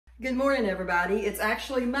Good morning, everybody. It's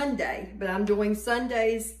actually Monday, but I'm doing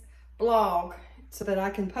Sunday's blog so that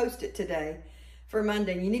I can post it today for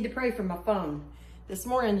Monday. You need to pray for my phone. This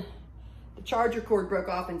morning, the charger cord broke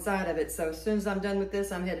off inside of it, so as soon as I'm done with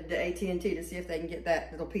this, I'm headed to AT&T to see if they can get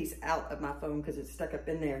that little piece out of my phone because it's stuck up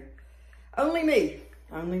in there. Only me.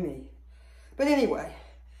 But anyway,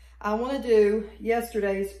 I want to do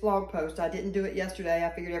yesterday's blog post. I didn't do it yesterday.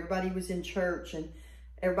 I figured everybody was in church and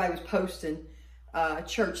everybody was posting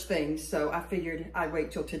church things, so I figured I'd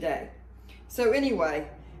wait till today. So anyway,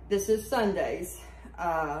 this is Sundays.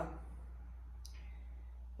 Let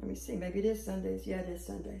me see, maybe it is Sundays. Yeah, it is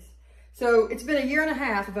Sundays. So it's been a year and a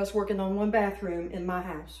half of us working on one bathroom in my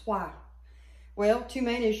house. Why? Well, two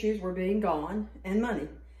main issues were being gone and money.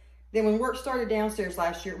 Then when work started downstairs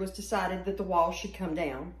last year, it was decided that the walls should come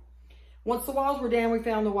down. Once the walls were down, we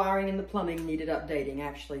found the wiring and the plumbing needed updating.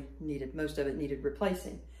 Actually, most of it needed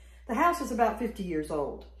replacing. The house is about 50 years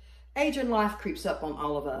old. Age and life creeps up on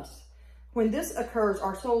all of us. When this occurs,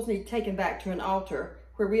 our souls need taken back to an altar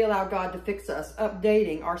where we allow God to fix us,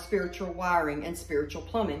 updating our spiritual wiring and spiritual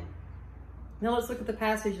plumbing. Now let's look at the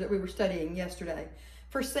passage that we were studying yesterday.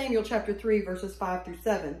 1 Samuel chapter 3, verses 5 through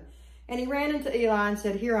 7. And he ran into Eli and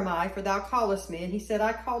said, Here am I, for thou callest me. And he said,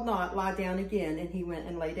 I called not, lie down again. And he went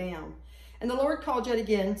and lay down. And the Lord called yet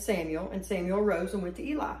again Samuel, and Samuel arose and went to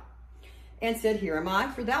Eli, and said, Here am I,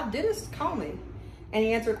 for thou didst call me. And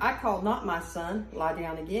he answered, I called not, my son, lie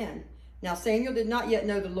down again. Now Samuel did not yet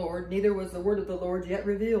know the Lord, neither was the word of the Lord yet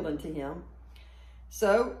revealed unto him.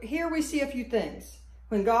 So here we see a few things.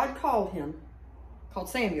 When God called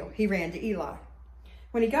Samuel, he ran to Eli.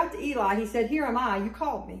 When he got to Eli, he said, Here am I, you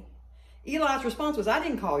called me. Eli's response was, I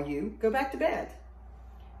didn't call you, go back to bed.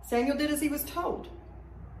 Samuel did as he was told.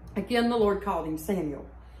 Again, the Lord called him Samuel.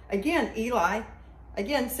 Again,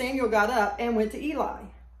 Samuel got up and went to Eli.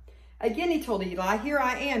 Again, he told Eli, Here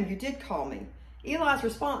I am, you did call me. Eli's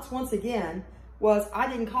response once again was, I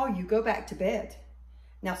didn't call you, go back to bed.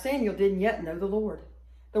 Now Samuel didn't yet know the Lord.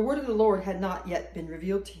 The word of the Lord had not yet been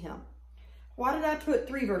revealed to him. Why did I put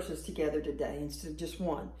 3 verses together today instead of just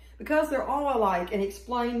one? Because they're all alike and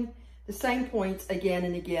explain the same points again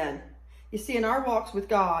and again. You see, in our walks with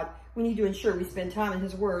God, we need to ensure we spend time in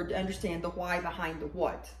his word to understand the why behind the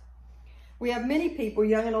what. We have many people,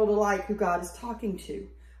 young and old alike, who God is talking to.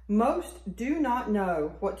 Most do not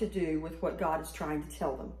know what to do with what God is trying to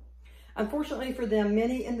tell them. Unfortunately for them,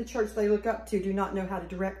 many in the church they look up to do not know how to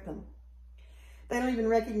direct them. They don't even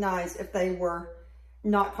recognize if they were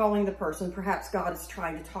not calling the person. Perhaps God is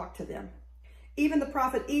trying to talk to them. Even the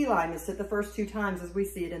prophet Eli missed it the first 2 times as we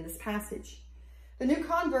see it in this passage. The new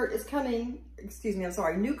converts are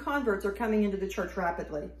coming into the church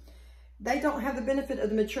rapidly. They don't have the benefit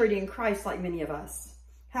of the maturity in Christ like many of us.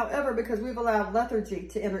 However, because we've allowed lethargy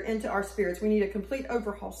to enter into our spirits, we need a complete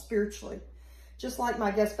overhaul spiritually. Just like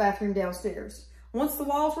my guest bathroom downstairs. Once the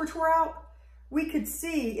walls were tore out, we could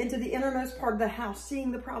see into the innermost part of the house,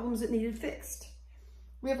 seeing the problems that needed fixed.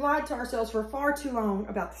 We have lied to ourselves for far too long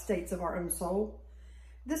about the states of our own soul.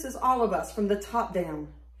 This is all of us from the top down.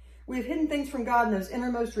 We have hidden things from God in those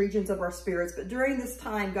innermost regions of our spirits, but during this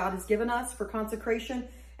time God has given us for consecration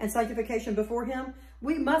and sanctification before him,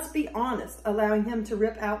 we must be honest, allowing him to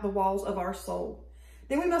rip out the walls of our soul.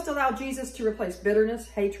 Then we must allow Jesus to replace bitterness,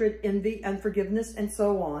 hatred, envy, unforgiveness, and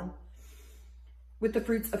so on with the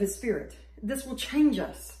fruits of his Spirit. This will change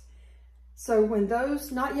us. So when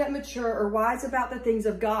those not yet mature or wise about the things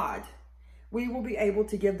of God, we will be able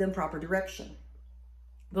to give them proper direction.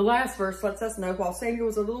 The last verse lets us know while Samuel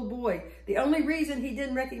was a little boy, the only reason he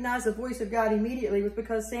didn't recognize the voice of God immediately was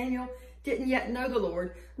because Samuel didn't yet know the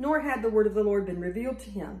Lord, nor had the word of the Lord been revealed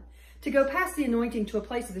to him. To go past the anointing to a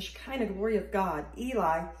place of the Shekinah glory of God,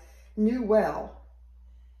 Eli knew well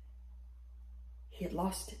he had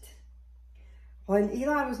lost it. When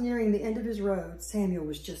Eli was nearing the end of his road, Samuel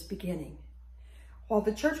was just beginning. While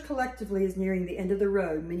the church collectively is nearing the end of the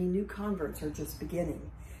road, many new converts are just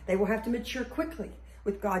beginning. They will have to mature quickly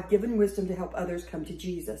with God-given wisdom to help others come to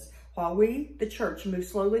Jesus, while we, the church, move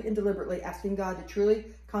slowly and deliberately, asking God to truly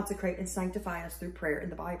consecrate and sanctify us through prayer in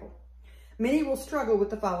the Bible. Many will struggle with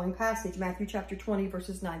the following passage, Matthew chapter 20,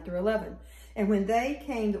 verses 9 through 11. And when they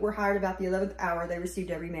came that were hired about the 11th hour, they received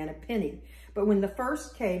every man a penny. But when the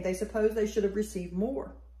first came, they supposed they should have received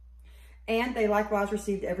more. And they likewise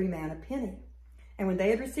received every man a penny. And when they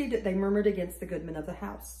had received it, they murmured against the goodman of the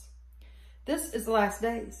house. This is the last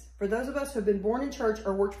days. For those of us who have been born in church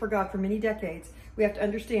or worked for God for many decades, we have to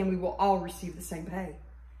understand we will all receive the same pay.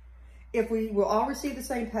 If we will all receive the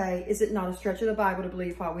same pay, is it not a stretch of the Bible to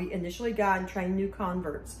believe while we initially guide and train new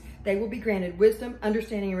converts, they will be granted wisdom,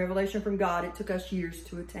 understanding, and revelation from God it took us years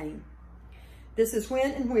to attain? This is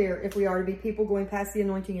when and where, if we are to be people going past the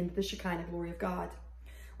anointing into the Shekinah glory of God.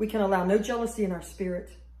 We can allow no jealousy in our spirit.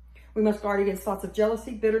 We must guard against thoughts of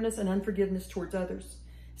jealousy, bitterness, and unforgiveness towards others.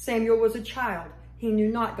 Samuel was a child. He knew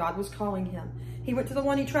not God was calling him. He went to the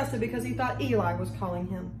one he trusted because he thought Eli was calling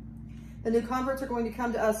him. The new converts are going to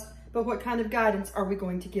come to us, but what kind of guidance are we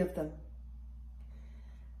going to give them?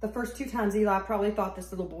 The first 2 times Eli probably thought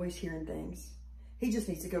this little boy's hearing things. He just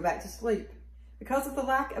needs to go back to sleep. Because of the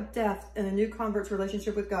lack of depth in a new convert's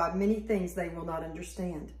relationship with God, many things they will not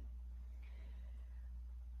understand.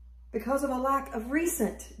 Because of a lack of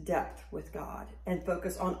recent depth with God and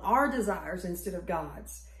focus on our desires instead of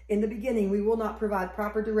God's, in the beginning, we will not provide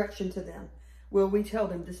proper direction to them. Will we tell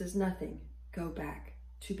them this is nothing? Go back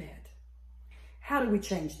to bed. How do we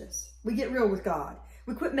change this? We get real with God.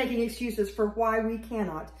 We quit making excuses for why we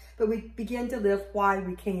cannot, but we begin to live why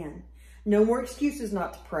we can. No more excuses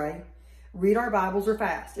not to pray. Read our Bibles or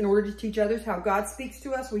fast. In order to teach others how God speaks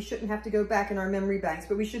to us, we shouldn't have to go back in our memory banks,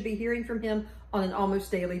 but we should be hearing from him on an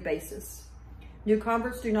almost daily basis. New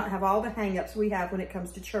converts do not have all the hang-ups we have when it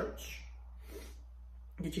comes to church.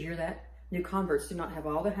 Did you hear that? New converts do not have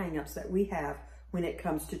all the hang-ups that we have when it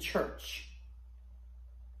comes to church.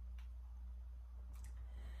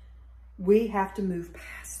 We have to move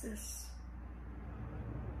past this.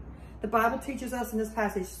 The Bible teaches us in this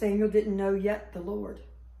passage, Samuel didn't know yet the Lord.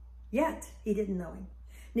 Yet he didn't know him.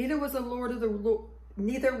 Neither was the word of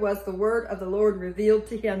the Lord revealed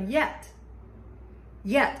to him yet.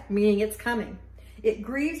 Yet, meaning it's coming. It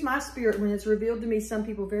grieves my spirit when it's revealed to me some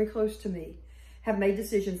people very close to me have made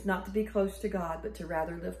decisions not to be close to God, but to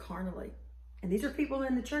rather live carnally. And these are people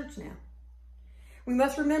in the church now. We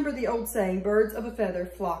must remember the old saying, birds of a feather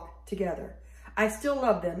flock together. I still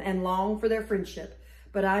love them and long for their friendship,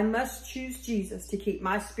 but I must choose Jesus to keep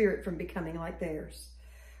my spirit from becoming like theirs.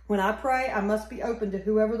 When I pray, I must be open to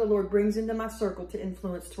whoever the Lord brings into my circle to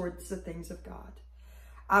influence towards the things of God.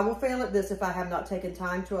 I will fail at this if I have not taken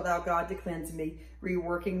time to allow God to cleanse me,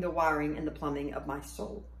 reworking the wiring and the plumbing of my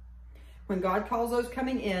soul. When God calls those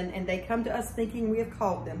coming in and they come to us thinking we have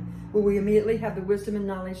called them, will we immediately have the wisdom and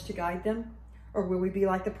knowledge to guide them? Or will we be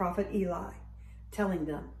like the prophet Eli, telling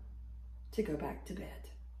them to go back to bed?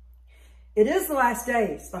 It is the last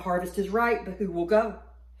days. The harvest is ripe, but who will go?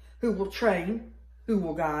 Who will train? Who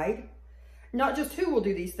will guide? Not just who will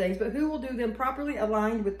do these things, but who will do them properly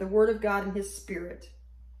aligned with the word of God and his spirit.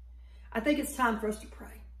 I think it's time for us to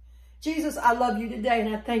pray. Jesus, I love you today,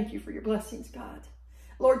 and I thank you for your blessings, God.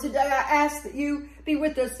 Lord, today I ask that you be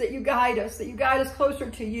with us, that you guide us closer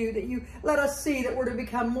to you, that you let us see that we're to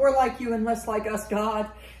become more like you and less like us, God.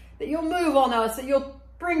 That you'll move on us, that you'll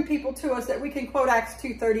bring people to us, that we can quote Acts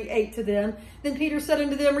 2:38 to them. Then Peter said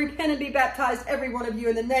unto them, repent and be baptized, every one of you,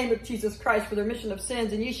 in the name of Jesus Christ for the remission of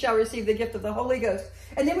sins, and ye shall receive the gift of the Holy Ghost.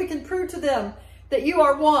 And then we can prove to them that you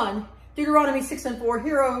are one. Deuteronomy 6:4,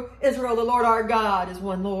 hear, O Israel, the Lord our God is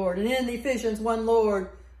one Lord. And in Ephesians, one Lord,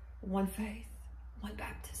 one faith, one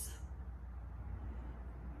baptism.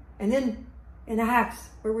 And then in Acts,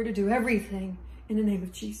 where we're to do everything in the name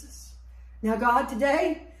of Jesus. Now, God,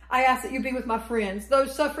 today, I ask that you be with my friends,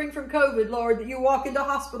 those suffering from COVID, Lord, that you walk into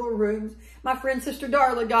hospital rooms. My friend, Sister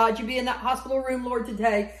Darla, God, you be in that hospital room, Lord,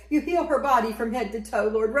 today. You heal her body from head to toe,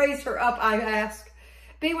 Lord. Raise her up, I ask.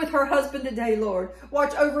 Be with her husband today, Lord.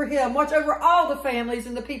 Watch over him. Watch over all the families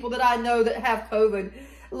and the people that I know that have COVID.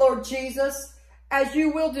 Lord Jesus, as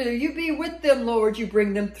you will do, you be with them, Lord. You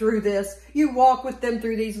bring them through this. You walk with them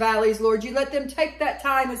through these valleys, Lord. You let them take that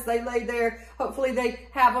time as they lay there. Hopefully they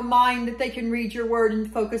have a mind that they can read your word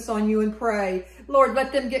and focus on you and pray. Lord,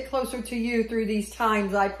 let them get closer to you through these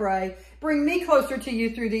times, I pray. Bring me closer to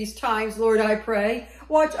you through these times, Lord, I pray.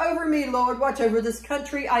 Watch over me, Lord. Watch over this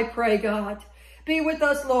country, I pray, God. Be with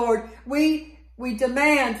us, Lord. We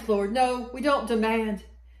demand, Lord. No, we don't demand.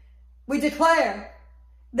 We declare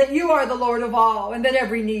that you are the Lord of all, and that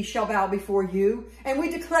every knee shall bow before you. And we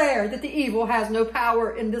declare that the evil has no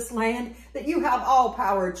power in this land, that you have all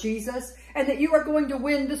power, Jesus, and that you are going to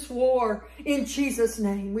win this war. In Jesus'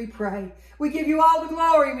 name we pray. We give you all the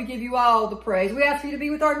glory. We give you all the praise. We ask you to be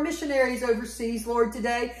with our missionaries overseas, Lord,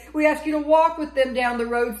 today. We ask you to walk with them down the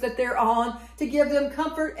roads that they're on, to give them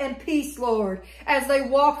comfort and peace, Lord, as they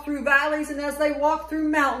walk through valleys and as they walk through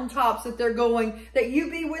mountaintops that they're going, that you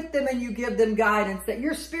be with them and you give them guidance, that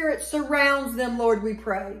your spirit surrounds them, Lord, we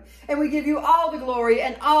pray. And we give you all the glory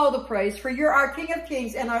and all the praise, for you're our King of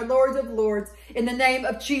Kings and our Lord of Lords. In the name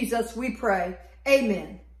of Jesus, we pray.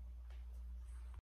 Amen.